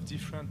lot of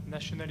different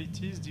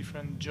nationalities,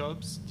 different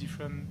jobs,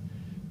 different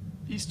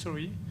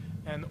history,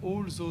 and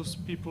all those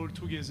people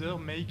together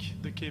make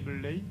the cable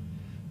lay.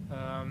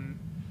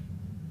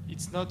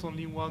 It's not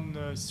only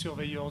one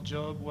surveyor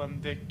job, one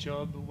deck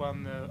job,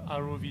 one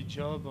ROV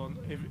job, or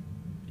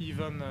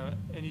even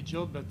any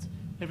job, but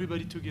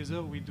everybody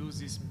together we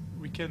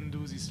can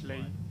do this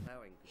lay.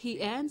 He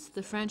adds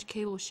the French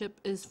cable ship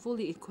is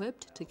fully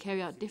equipped to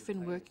carry out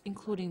different work,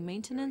 including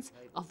maintenance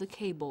of the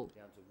cable.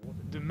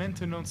 The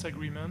maintenance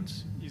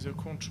agreement is a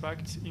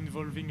contract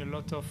involving a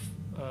lot of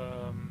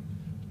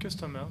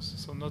customers,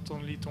 so not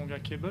only Tonga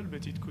Cable,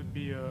 but it could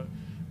be,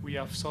 we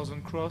have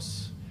Southern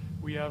Cross,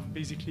 we have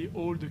basically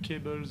all the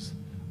cables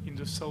in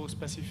the South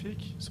Pacific,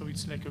 so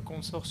it's like a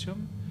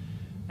consortium,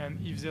 and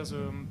if there's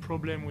a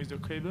problem with the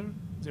cable,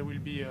 there will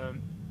be a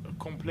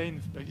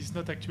complaint, but it's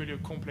not actually a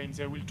complaint.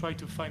 They will try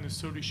to find a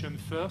solution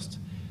first,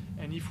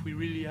 and if we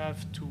really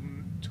have to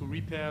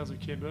repair the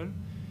cable,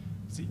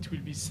 it will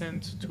be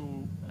sent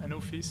to an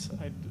office.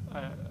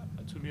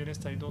 To be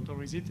honest, I don't know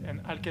where is it,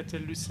 and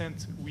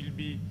Alcatel-Lucent will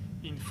be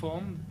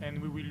informed,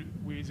 and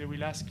they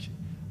will ask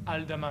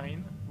Alda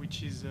Marine,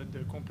 which is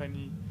the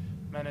company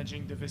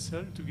managing the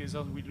vessel,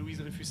 together with Louis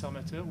Dreyfus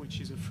Armateur,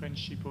 which is a French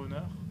ship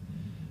owner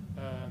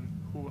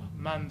who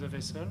manned the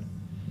vessel,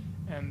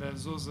 and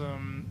those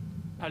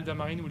Alda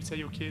Marine will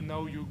say, okay,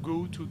 now you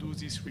go to do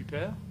this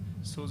repair,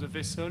 so the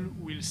vessel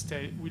will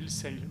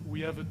sail.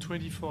 We have a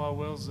 24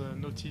 hours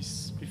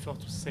notice before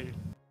to sail.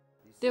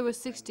 There were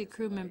 60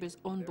 crew members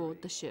on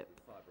board the ship.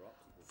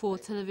 For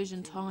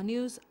Television Tonga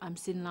News, I'm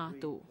Sin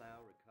Latu.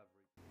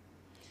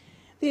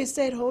 The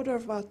estate holder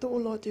of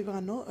Vātoʻu, Lord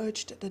Ivano,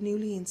 urged the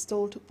newly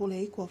installed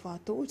Puleiku of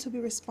Vātoʻu to be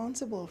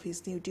responsible of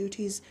his new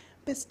duties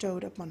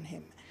bestowed upon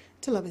him,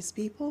 to love his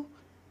people,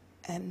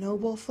 and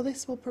noble, for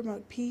this will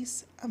promote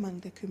peace among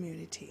the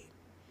community.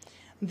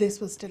 This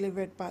was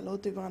delivered by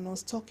Lord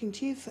Ivano's talking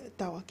chief,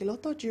 Tau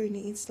Akiloto, during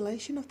the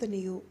installation of the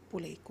new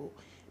Puleiku.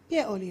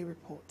 Pierre Oli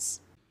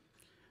reports.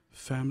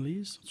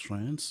 Families,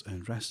 friends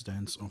and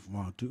residents of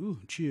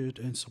Vātoʻu cheered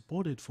and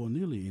supported for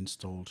newly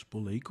installed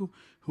Puleiku,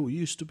 who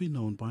used to be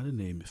known by the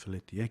name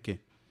Feletieke.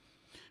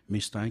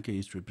 Mr. Eke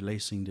is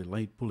replacing the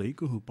late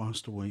Puleiku who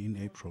passed away in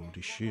April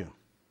this year.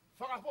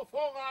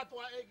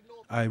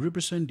 I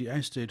represent the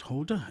estate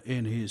holder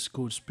in his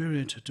good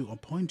spirit to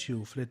appoint you,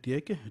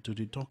 Feletieke, to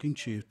the talking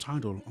chief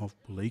title of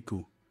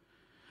Puleiku.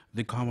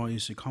 The kawa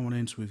is a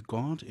covenant with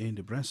God in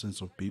the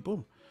presence of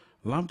people.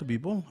 Love the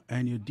people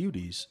and your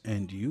duties,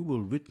 and you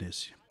will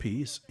witness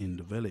peace in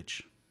the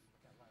village.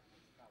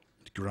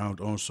 The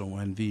crowd also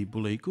envy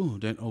Puleiku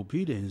that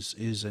obedience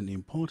is an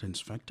important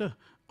factor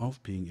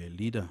of being a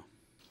leader.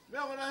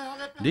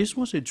 This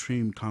was a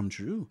dream come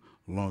true.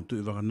 Lord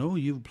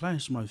Tuivano, you've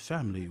blessed my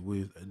family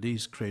with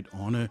this great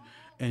honor,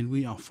 and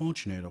we are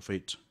fortunate of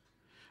it.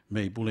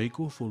 May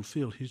Puleiku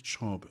fulfill his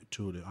job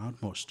to the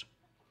utmost.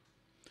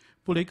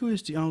 Puleiku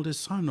is the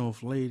eldest son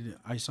of late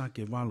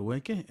Aisake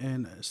Valueke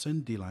and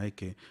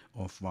Sendilaeke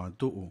of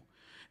Vātoʻu.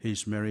 He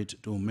is married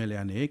to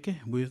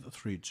Meleaneeke with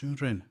 3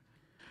 children.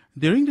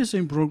 During the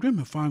same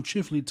program, 5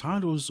 chiefly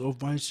titles of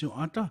Vaisio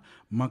Ata,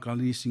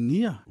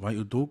 Makalisingia,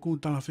 Vaiutoku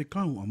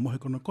Talafekau,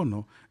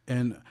 Amohekonokono,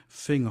 and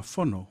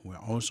Whengafono were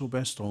also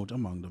bestowed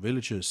among the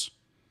villagers.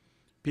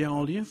 Pierre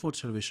Ollier for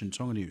Television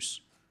Tonga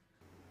News.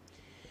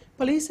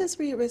 Police has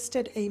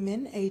rearrested a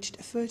man aged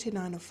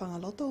 39 of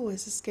Whangaloto who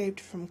has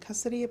escaped from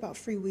custody about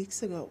 3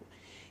 weeks ago.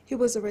 He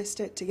was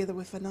arrested together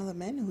with another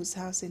man whose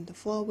house in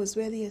Tofoa was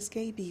where the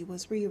escapee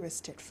was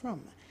rearrested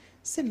from.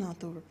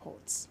 Sinlato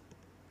reports.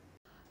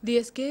 The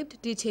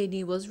escaped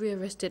detainee was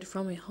rearrested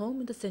from a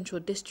home in the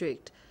Central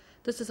District.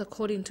 This is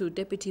according to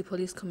Deputy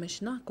Police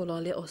Commissioner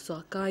Kolale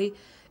Osoakai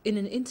in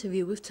an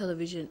interview with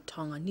Television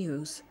Tonga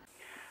News.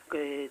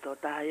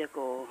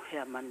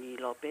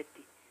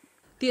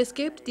 The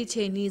escaped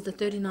detainee is the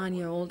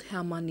 39-year-old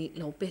Hermani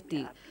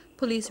Laupeti.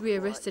 Police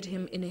rearrested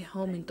him in a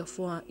home in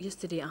Tofoa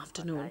yesterday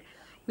afternoon.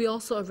 We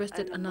also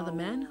arrested another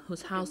man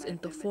whose house in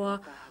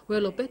Tofoa,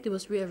 where Laupeti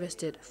was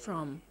rearrested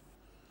from.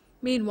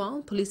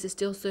 Meanwhile, police is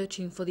still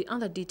searching for the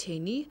other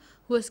detainee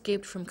who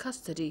escaped from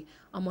custody,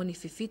 Amoni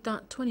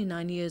Fifita,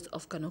 29 years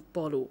of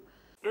Kanokpolu.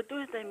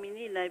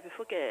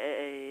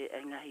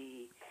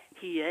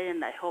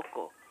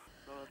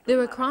 There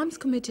were crimes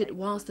committed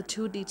whilst the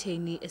 2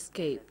 detainees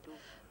escaped.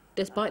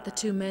 Despite the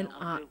 2 men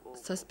are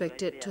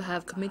suspected to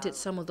have committed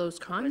some of those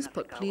crimes,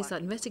 but police are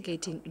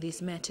investigating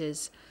these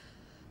matters.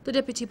 The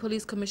Deputy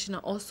Police Commissioner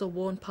also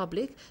warned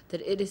public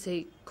that it is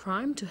a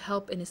crime to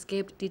help an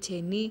escaped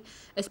detainee,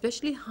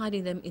 especially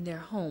hiding them in their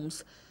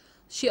homes.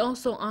 She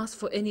also asked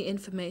for any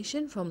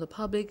information from the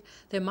public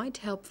that might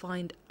help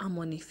find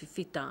Amoni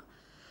Fifita.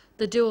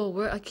 The duo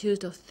were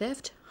accused of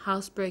theft,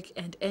 housebreak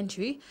and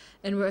entry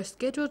and were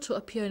scheduled to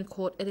appear in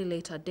court at a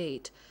later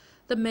date.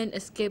 The men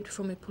escaped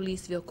from a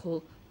police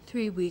vehicle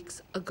 3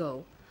 weeks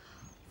ago.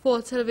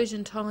 For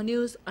Television Tonga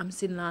News, I'm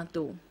Sin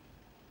Latu.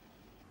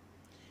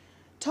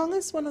 Tonga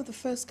is one of the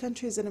first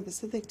countries in the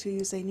Pacific to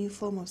use a new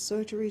form of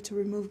surgery to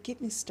remove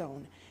kidney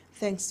stone,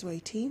 thanks to a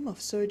team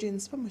of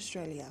surgeons from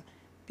Australia.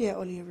 Pierre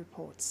Ollier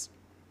reports.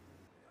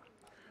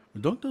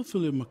 Dr.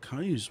 Philip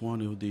Mackay is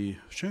one of the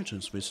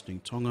surgeons visiting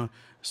Tonga,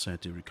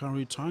 said the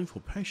recovery time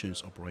for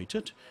patients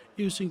operated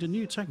using the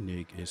new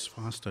technique is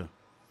faster.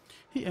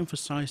 He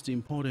emphasized the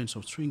importance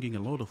of drinking a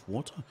lot of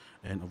water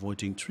and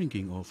avoiding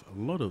drinking of a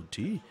lot of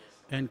tea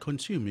and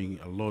consuming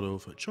a lot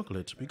of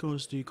chocolate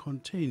because they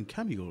contain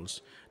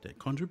chemicals that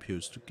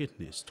contributes to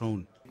kidney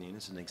stone.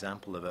 This is an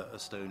example of a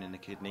stone in the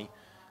kidney.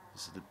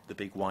 This is the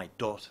big white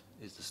dot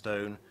is the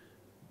stone.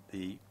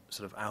 The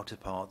sort of outer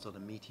parts are the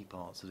meaty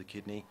parts of the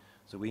kidney.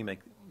 So we make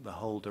the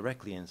hole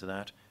directly into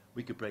that.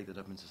 We could break that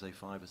up into, say,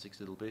 5 or 6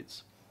 little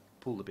bits,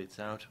 pull the bits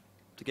out.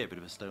 To get rid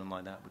of a stone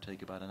like that would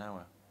take about an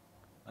hour,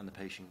 and the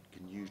patient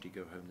can usually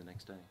go home the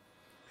next day.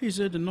 He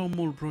said the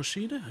normal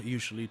procedure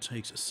usually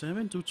takes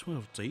 7 to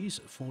 12 days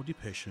for the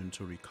patient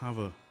to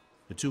recover.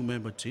 The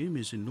two-member team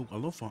is in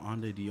Nuku'alofa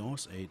under the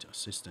AusAid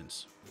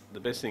assistance. The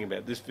best thing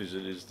about this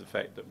visit is the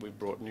fact that we've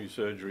brought new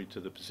surgery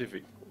to the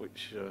Pacific,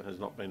 which has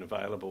not been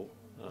available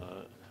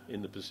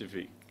in the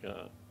Pacific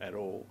at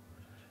all.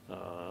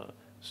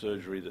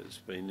 Surgery that's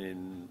been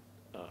in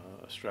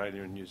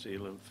Australia and New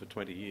Zealand for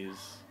 20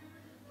 years,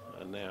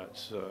 and now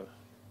it's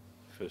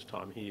first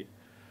time here.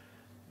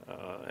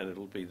 And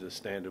it'll be the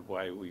standard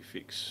way we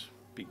fix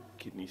big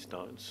kidney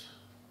stones.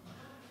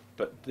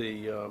 But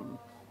the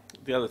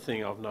other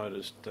thing I've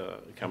noticed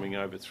coming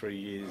over 3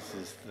 years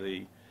is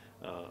the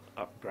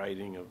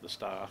upgrading of the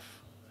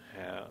staff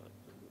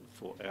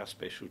for our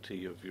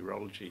specialty of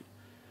urology.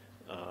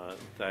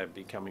 They're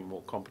becoming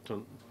more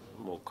competent,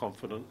 more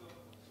confident,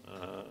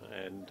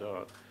 and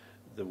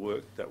the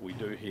work that we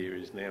do here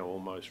is now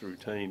almost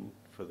routine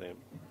for them.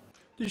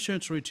 The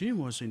surgery team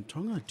was in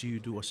Tonga due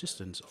to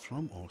assistance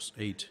from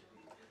AusAid.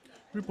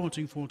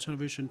 Reporting for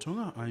Television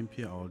Tonga, I'm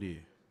Pierre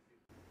Audi.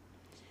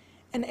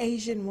 An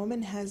Asian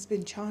woman has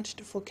been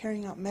charged for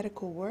carrying out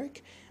medical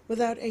work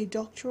without a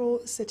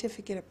doctoral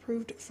certificate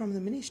approved from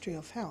the Ministry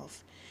of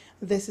Health.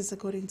 This is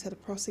according to the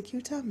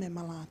prosecutor,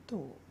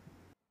 Memalato.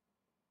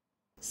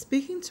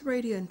 Speaking to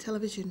Radio and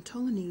Television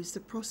Tonga News, the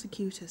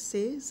prosecutor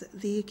says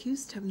the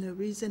accused have no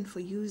reason for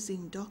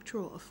using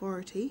doctoral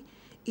authority,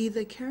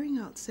 either carrying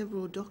out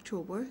several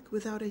doctoral work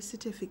without a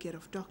certificate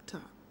of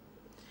doctor.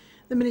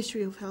 The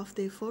Ministry of Health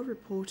therefore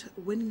report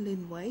Win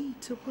Lin Wei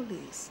to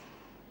police.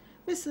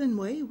 Ms. Lin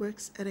Wei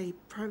works at a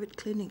private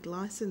clinic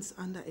licensed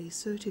under a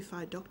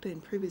certified doctor in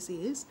previous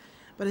years,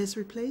 but has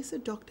replaced a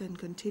doctor and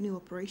continue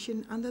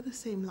operation under the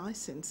same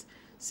license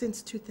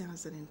since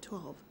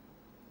 2012.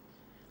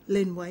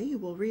 Lin Wei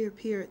will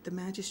reappear at the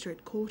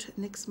Magistrate Court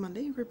next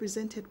Monday,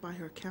 represented by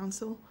her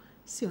counsel,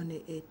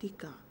 Sione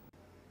Etika.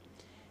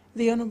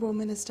 The Honourable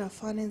Minister of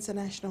Finance and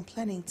National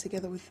Planning,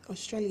 together with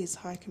Australia's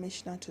High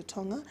Commissioner to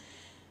Tonga,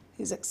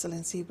 His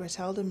Excellency Brett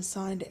Oldham,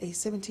 signed a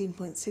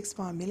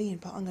 $17.65 million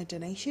pa'anga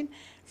donation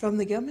from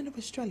the Government of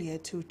Australia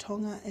to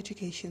Tonga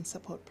Education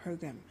Support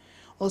Program.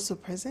 Also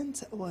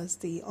present was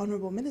the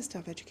Honourable Minister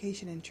of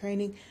Education and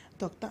Training,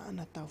 Dr.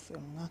 Ana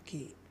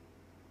Tauwhi'ungaki.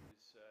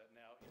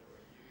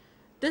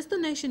 This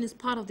donation is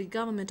part of the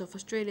Government of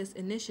Australia's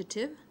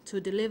initiative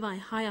to deliver a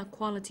higher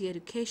quality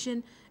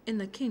education in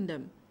the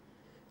Kingdom.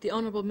 The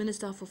Honourable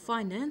Minister for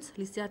Finance,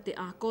 Lisiate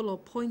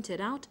Akolo,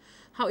 pointed out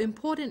how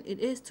important it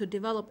is to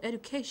develop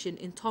education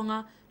in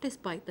Tonga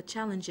despite the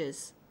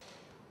challenges.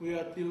 We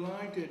are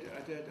delighted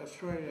that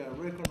Australia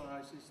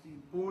recognises the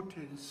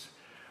importance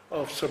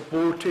of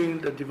supporting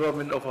the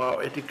development of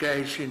our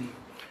education.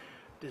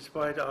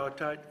 Despite our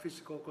tight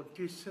physical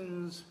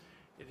conditions,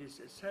 it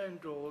is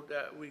essential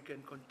that we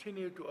can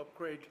continue to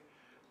upgrade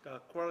the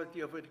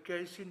quality of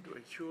education to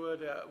ensure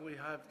that we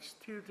have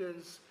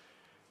students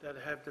that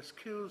have the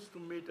skills to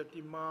meet the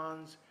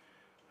demands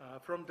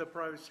from the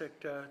private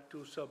sector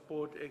to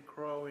support a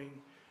growing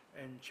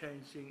and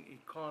changing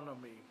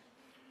economy.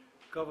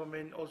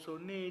 Government also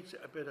needs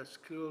a better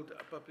skilled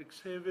public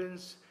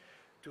servants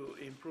to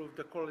improve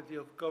the quality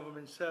of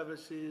government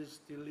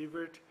services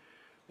delivered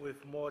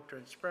with more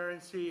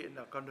transparency and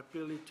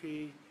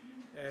accountability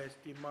as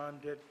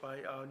demanded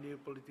by our new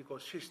political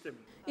system.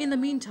 In the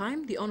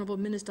meantime, the Honourable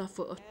Minister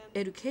for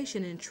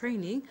Education and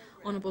Training,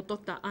 Honourable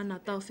Dr.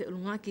 Ana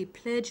Tauwhi'ungaki,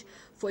 pledged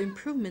for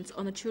improvements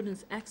on the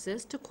children's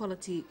access to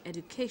quality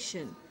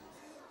education.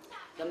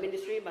 The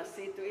Ministry must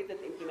see to it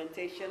that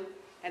implementation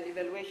and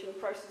evaluation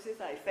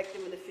processes are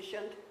effective and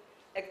efficient,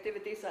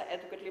 activities are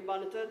adequately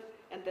monitored,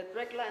 and that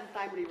regular and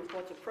timely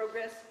reports of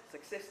progress,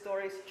 success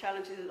stories,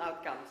 challenges and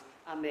outcomes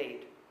are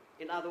made.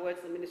 In other words,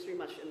 the Ministry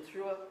must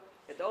ensure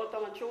that all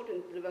Tongan children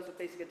in universal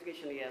basic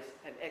education years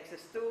have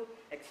access to,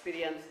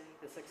 experience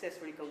and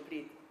successfully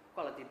complete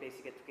quality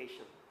basic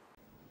education.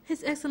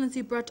 His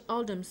Excellency Brett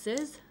Oldham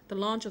says the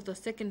launch of the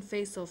second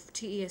phase of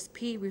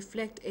TESP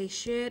reflects a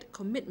shared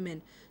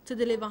commitment to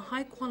deliver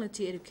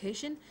high-quality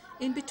education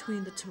in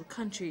between the two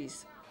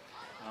countries.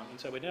 And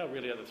so we're now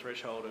really at the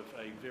threshold of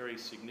a very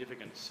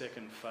significant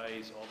second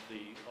phase of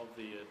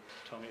the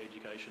Tonga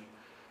Education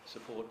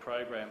Support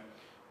Program,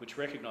 which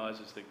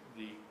recognises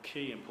the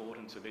key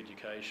importance of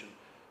education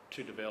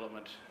to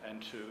development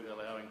and to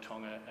allowing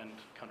Tonga and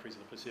countries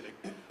of the Pacific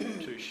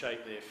to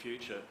shape their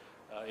future.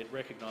 It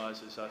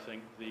recognises, I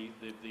think,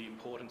 the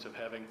importance of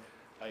having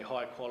a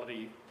high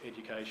quality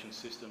education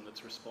system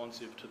that's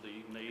responsive to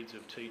the needs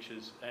of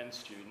teachers and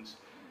students,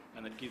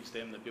 and that gives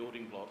them the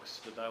building blocks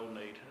that they'll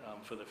need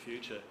for the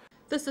future.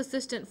 This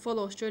assistance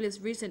follows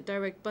Australia's recent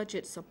direct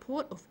budget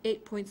support of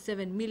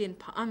 8.7 million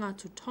pa'anga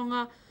to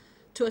Tonga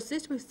to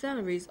assist with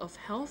salaries of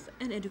health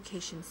and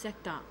education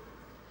sector.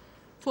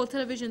 For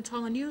Television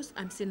Tonga News,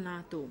 I'm Sin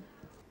Latu.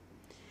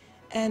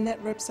 And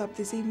that wraps up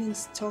this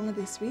evening's Tonga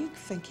This Week.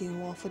 Thank you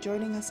all for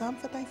joining us. I'm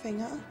Fatai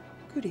Whenga.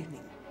 Good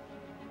evening.